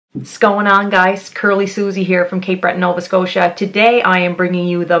What's going on, guys? Curly Susie here from Cape Breton, Nova Scotia. Today I am bringing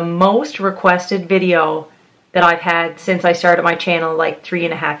you the most requested video that I've had since I started my channel like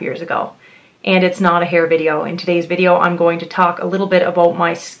 3.5 years ago. And it's not a hair video. In today's video I'm going to talk a little bit about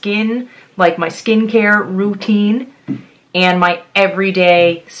my skin, like my skincare routine, and my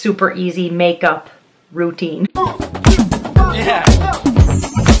everyday super easy makeup routine. Yeah.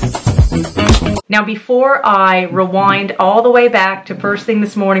 Now, before I rewind all the way back to first thing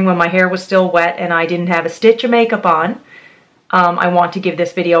this morning when my hair was still wet and I didn't have a stitch of makeup on, I want to give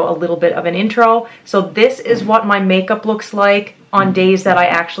this video a little bit of an intro. So this is what my makeup looks like on days that I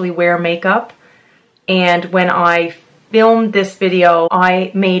actually wear makeup. And when I filmed this video,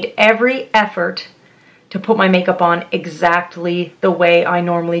 I made every effort to put my makeup on exactly the way I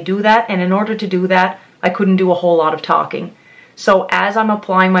normally do that. And in order to do that, I couldn't do a whole lot of talking. So as I'm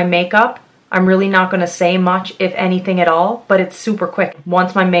applying my makeup, I'm really not going to say much, if anything at all, but it's super quick.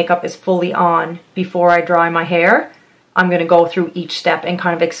 Once my makeup is fully on, before I dry my hair, I'm going to go through each step and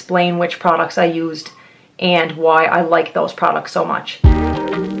kind of explain which products I used and why I like those products so much.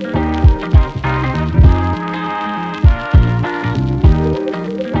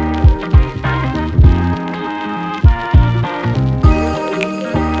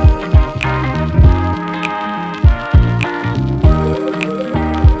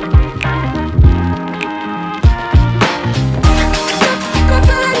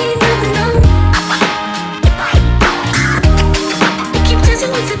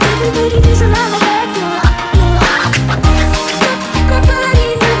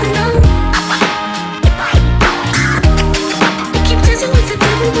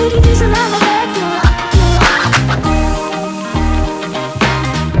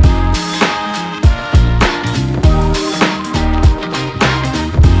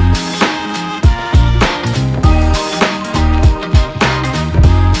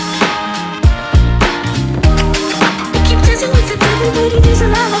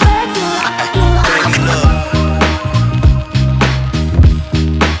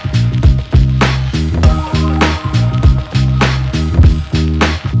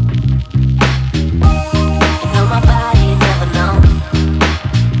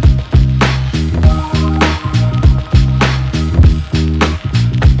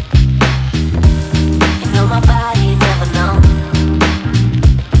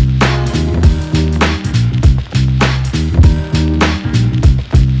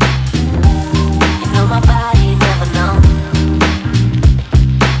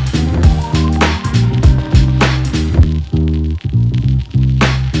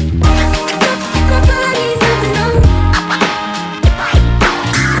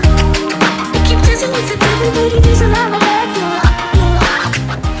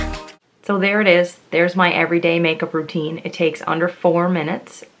 So there it is. There's my everyday makeup routine. It takes under 4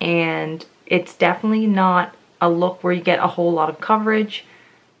 minutes, and it's definitely not a look where you get a whole lot of coverage,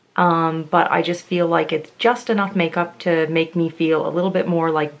 but I just feel like it's just enough makeup to make me feel a little bit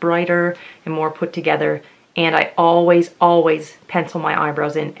more like brighter and more put together. And I always pencil my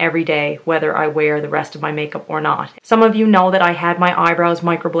eyebrows in every day, whether I wear the rest of my makeup or not. Some of you know that I had my eyebrows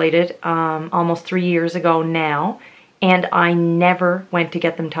microbladed almost 3 years ago now, and I never went to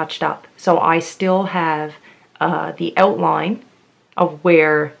get them touched up. So I still have the outline of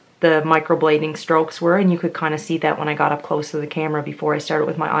where the microblading strokes were, and you could kind of see that when I got up close to the camera before I started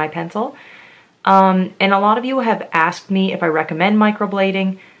with my eye pencil. And a lot of you have asked me if I recommend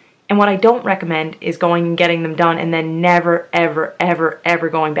microblading, and what I don't recommend is going and getting them done and then never, ever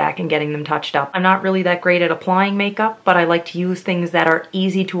going back and getting them touched up. I'm not really that great at applying makeup, but I like to use things that are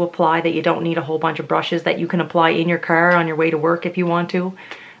easy to apply, that you don't need a whole bunch of brushes, that you can apply in your car on your way to work if you want to.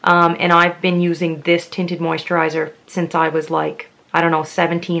 And I've been using this tinted moisturizer since I was like, I don't know,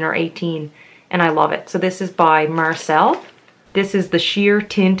 17 or 18, and I love it. So this is by Marcel. This is the Sheer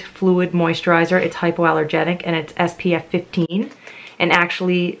Tint Fluid Moisturizer. It's hypoallergenic and it's SPF 15. And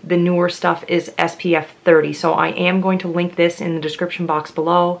actually the newer stuff is SPF 30. So I am going to link this in the description box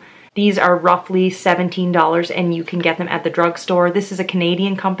below. These are roughly $17 and you can get them at the drugstore. This is a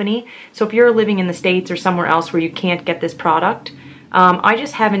Canadian company. So if you're living in the States or somewhere else where you can't get this product, I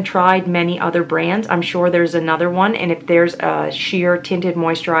just haven't tried many other brands. I'm sure there's another one, and if there's a sheer tinted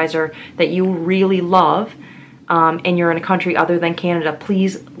moisturizer that you really love, and you're in a country other than Canada,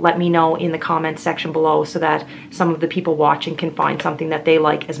 please let me know in the comments section below so that some of the people watching can find something that they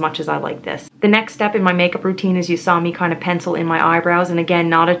like as much as I like this. The next step in my makeup routine is you saw me kind of pencil in my eyebrows, and again,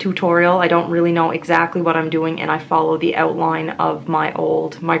 not a tutorial. I don't really know exactly what I'm doing, and I follow the outline of my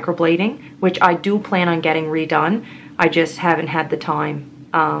old microblading, which I do plan on getting redone. I just haven't had the time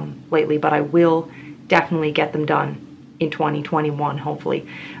lately, but I will definitely get them done in 2021, hopefully.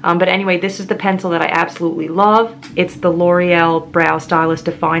 But anyway, this is the pencil that I absolutely love. It's the L'Oreal Brow Stylist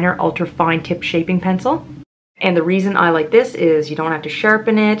Definer Ultra Fine Tip Shaping Pencil. And the reason I like this is you don't have to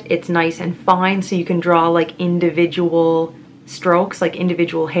sharpen it. It's nice and fine, so you can draw like individual strokes, like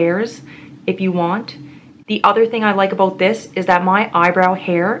individual hairs if you want. The other thing I like about this is that my eyebrow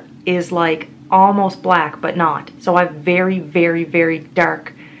hair is like almost black, but not. So I have very, very, very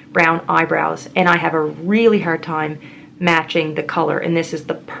dark brown eyebrows, and I have a really hard time matching the color. And this is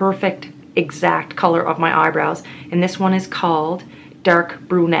the perfect exact color of my eyebrows. And this one is called Dark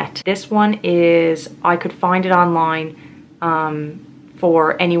Brunette. This one is, I could find it online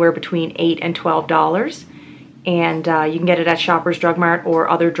for anywhere between $8 and $12. And you can get it at Shoppers Drug Mart or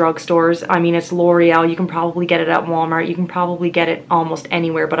other drugstores. I mean, it's L'Oreal. You can probably get it at Walmart. You can probably get it almost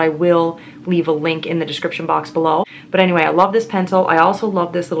anywhere, but I will leave a link in the description box below. But anyway, I love this pencil. I also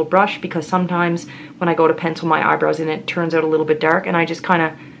love this little brush because sometimes when I go to pencil my eyebrows and it turns out a little bit dark, and I just kind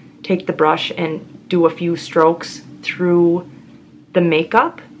of take the brush and do a few strokes through the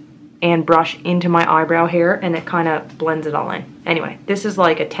makeup and brush into my eyebrow hair, and it kind of blends it all in. Anyway, this is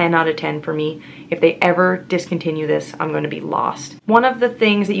like a 10 out of 10 for me. If they ever discontinue this, I'm going to be lost. One of the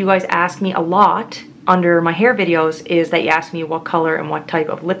things that you guys ask me a lot under my hair videos is that you ask me what color and what type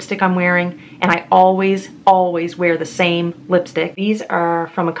of lipstick I'm wearing, and I always wear the same lipstick. These are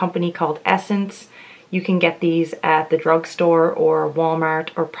from a company called Essence. You can get these at the drugstore or Walmart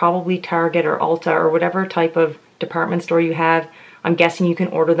or probably Target or Ulta or whatever type of department store you have. I'm guessing you can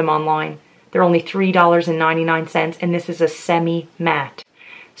order them online. They're only $3.99, and this is a semi-matte.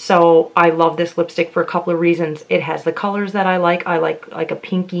 So I love this lipstick for a couple of reasons. It has the colors that I like. I like a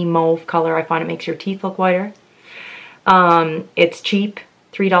pinky mauve color. I find it makes your teeth look whiter. It's cheap,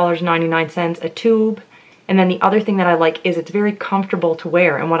 $3.99 a tube. And then the other thing that I like is it's very comfortable to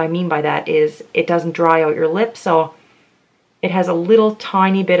wear. And what I mean by that is it doesn't dry out your lips, so it has a little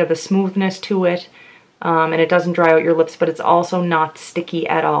tiny bit of a smoothness to it. And it doesn't dry out your lips, but it's also not sticky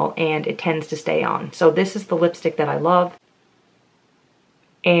at all, and it tends to stay on. So this is the lipstick that I love.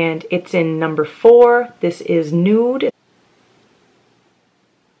 And it's in number 4. This is Nude.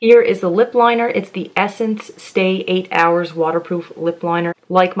 Here is the lip liner. It's the Essence Stay 8 Hours Waterproof Lip Liner.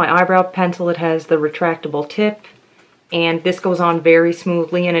 Like my eyebrow pencil, it has the retractable tip. And this goes on very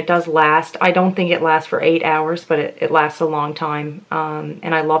smoothly, and it does last. I don't think it lasts for 8 hours, but it lasts a long time.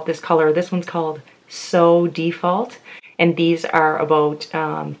 And I love this color. This one's called So Default, and these are about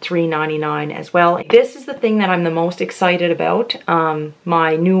 $3.99 as well. This is the thing that I'm the most excited about,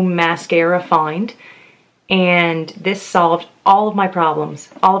 my new mascara find, and this solved all of my problems,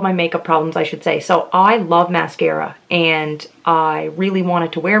 all of my makeup problems, I should say. So I love mascara, and I really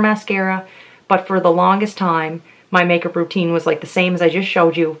wanted to wear mascara, but for the longest time my makeup routine was like the same as I just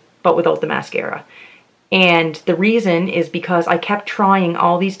showed you, but without the mascara. And the reason is because I kept trying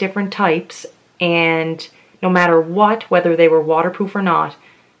all these different types, and no matter what, whether they were waterproof or not,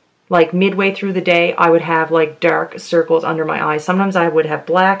 like midway through the day, I would have like dark circles under my eyes. Sometimes I would have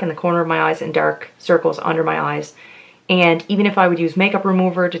black in the corner of my eyes and dark circles under my eyes. And even if I would use makeup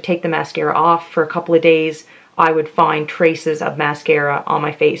remover to take the mascara off for a couple of days, I would find traces of mascara on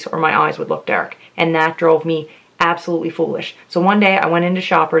my face, or my eyes would look dark. And that drove me absolutely foolish. So one day I went into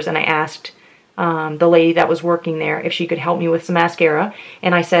Shoppers and I asked the lady that was working there if she could help me with some mascara,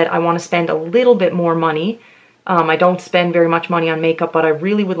 and I said I want to spend a little bit more money. I don't spend very much money on makeup, but I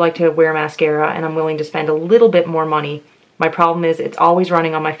really would like to wear mascara, and I'm willing to spend a little bit more money. My problem is it's always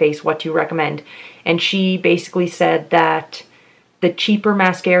running on my face. What do you recommend? And she basically said that the cheaper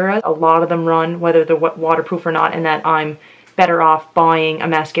mascara, a lot of them run, whether they're waterproof or not, and that I'm better off buying a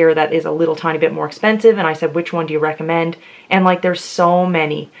mascara that is a little tiny bit more expensive. And I said, which one do you recommend? And like, there's so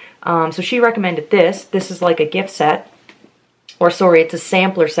many. So she recommended this. This is like a gift set, or sorry, it's a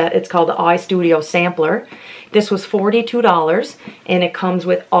sampler set. It's called the iStudio Sampler. This was $42, and it comes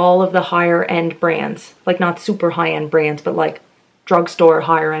with all of the higher end brands, like not super high end brands, but like drugstore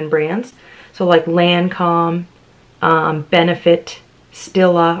higher end brands. So like Lancome, Benefit,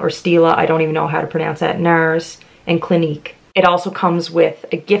 Stila, I don't even know how to pronounce that, NARS, and Clinique. It also comes with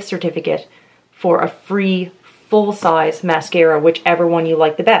a gift certificate for a free full-size mascara, whichever one you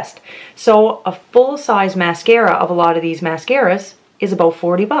like the best. So a full-size mascara of a lot of these mascaras is about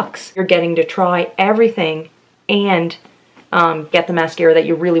 40 bucks. You're getting to try everything and get the mascara that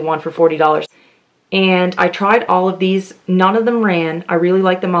you really want for $40. And I tried all of these. None of them ran. I really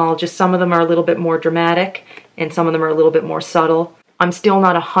like them all. Just some of them are a little bit more dramatic and some of them are a little bit more subtle. I'm still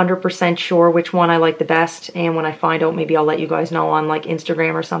not 100% sure which one I like the best, and when I find out, maybe I'll let you guys know on like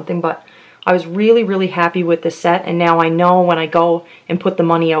Instagram or something. But I was really, really happy with this set, and now I know when I go and put the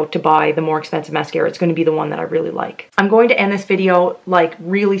money out to buy the more expensive mascara, it's going to be the one that I really like. I'm going to end this video like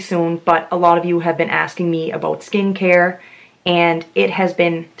really soon, but a lot of you have been asking me about skincare, and it has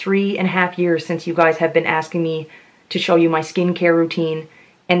been 3.5 years since you guys have been asking me to show you my skincare routine.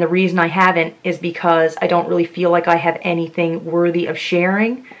 And the reason I haven't is because I don't really feel like I have anything worthy of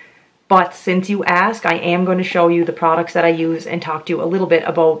sharing. But since you ask, I am going to show you the products that I use and talk to you a little bit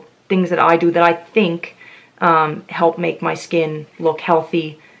about things that I do that I think help make my skin look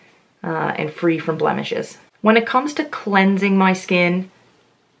healthy and free from blemishes. When it comes to cleansing my skin,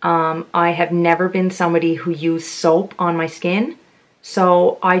 I have never been somebody who used soap on my skin.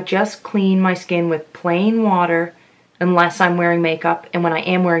 So I just clean my skin with plain water unless I'm wearing makeup, and when I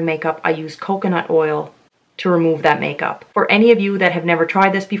am wearing makeup, I use coconut oil to remove that makeup. For any of you that have never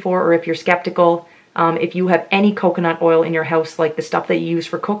tried this before, or if you're skeptical, if you have any coconut oil in your house, like the stuff that you use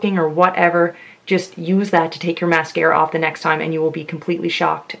for cooking or whatever, just use that to take your mascara off the next time and you will be completely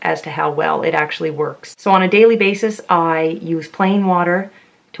shocked as to how well it actually works. So on a daily basis, I use plain water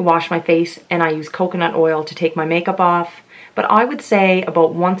to wash my face and I use coconut oil to take my makeup off. But I would say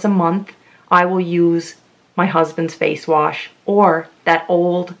about once a month, I will use my husband's face wash or that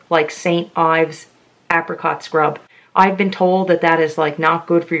old like St. Ives apricot scrub. I've been told that that is like not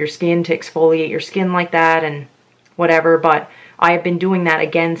good for your skin to exfoliate your skin like that and whatever, but I have been doing that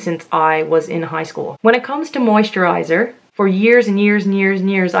again since I was in high school. When it comes to moisturizer, for years and years and years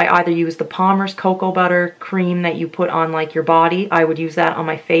and years, I either use the Palmer's cocoa butter cream that you put on like your body. I would use that on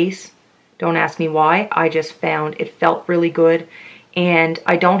my face. Don't ask me why. I just found it felt really good. And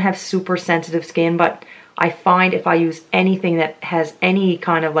I don't have super sensitive skin, but I find if I use anything that has any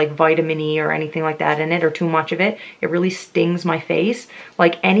kind of like vitamin E or anything like that in it, or too much of it, it really stings my face.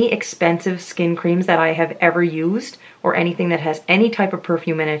 Like any expensive skin creams that I have ever used, or anything that has any type of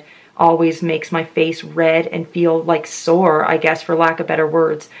perfume in it, always makes my face red and feel like sore, I guess, for lack of better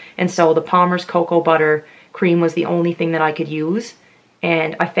words. And so the Palmer's cocoa butter cream was the only thing that I could use,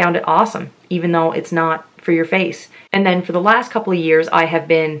 and I found it awesome, even though it's not for your face. And then for the last couple of years, I have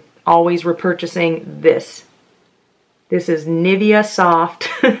been always repurchasing this. This is Nivea Soft.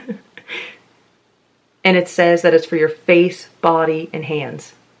 And it says that it's for your face, body, and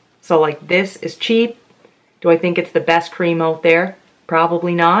hands. So like this is cheap. Do I think it's the best cream out there?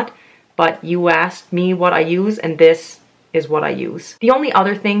 Probably not. But you asked me what I use and this is what I use. The only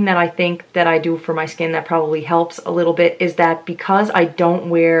other thing that I think that I do for my skin that probably helps a little bit is that because I don't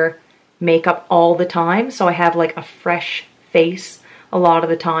wear makeup all the time, so I have like a fresh face a lot of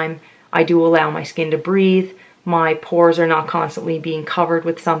the time, I do allow my skin to breathe. My pores are not constantly being covered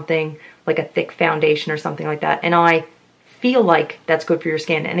with something like a thick foundation or something like that. And I feel like that's good for your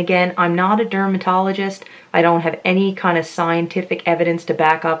skin. And again, I'm not a dermatologist. I don't have any kind of scientific evidence to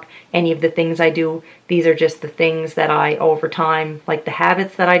back up any of the things I do. These are just the things that I, over time, like the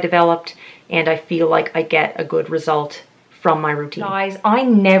habits that I developed, and I feel like I get a good result from my routine. Guys, I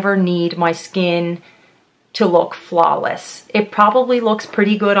never need my skin to look flawless. It probably looks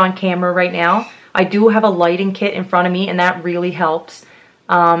pretty good on camera right now. I do have a lighting kit in front of me and that really helps.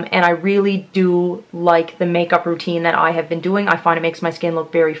 And I really do like the makeup routine that I have been doing. I find it makes my skin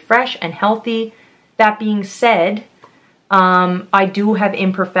look very fresh and healthy. That being said, I do have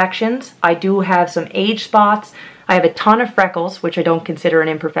imperfections. I do have some age spots. I have a ton of freckles, which I don't consider an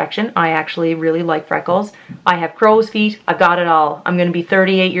imperfection. I actually really like freckles. I have crow's feet. I've got it all. I'm going to be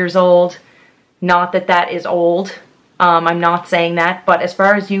 38 years old. Not that that is old. I'm not saying that, but as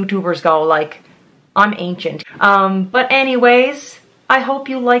far as YouTubers go, like, I'm ancient. But anyways, I hope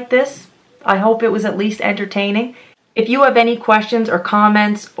you liked this. I hope it was at least entertaining. If you have any questions or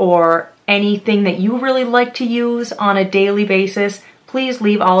comments or anything that you really like to use on a daily basis, please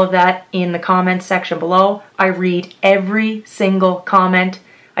leave all of that in the comments section below. I read every single comment.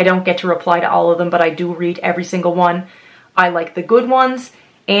 I don't get to reply to all of them, but I do read every single one. I like the good ones,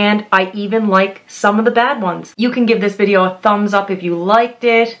 and I even like some of the bad ones. You can give this video a thumbs up if you liked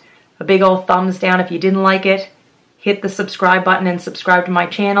it, a big old thumbs down if you didn't like it. Hit the subscribe button and subscribe to my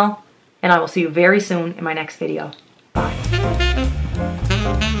channel, and I will see you very soon in my next video.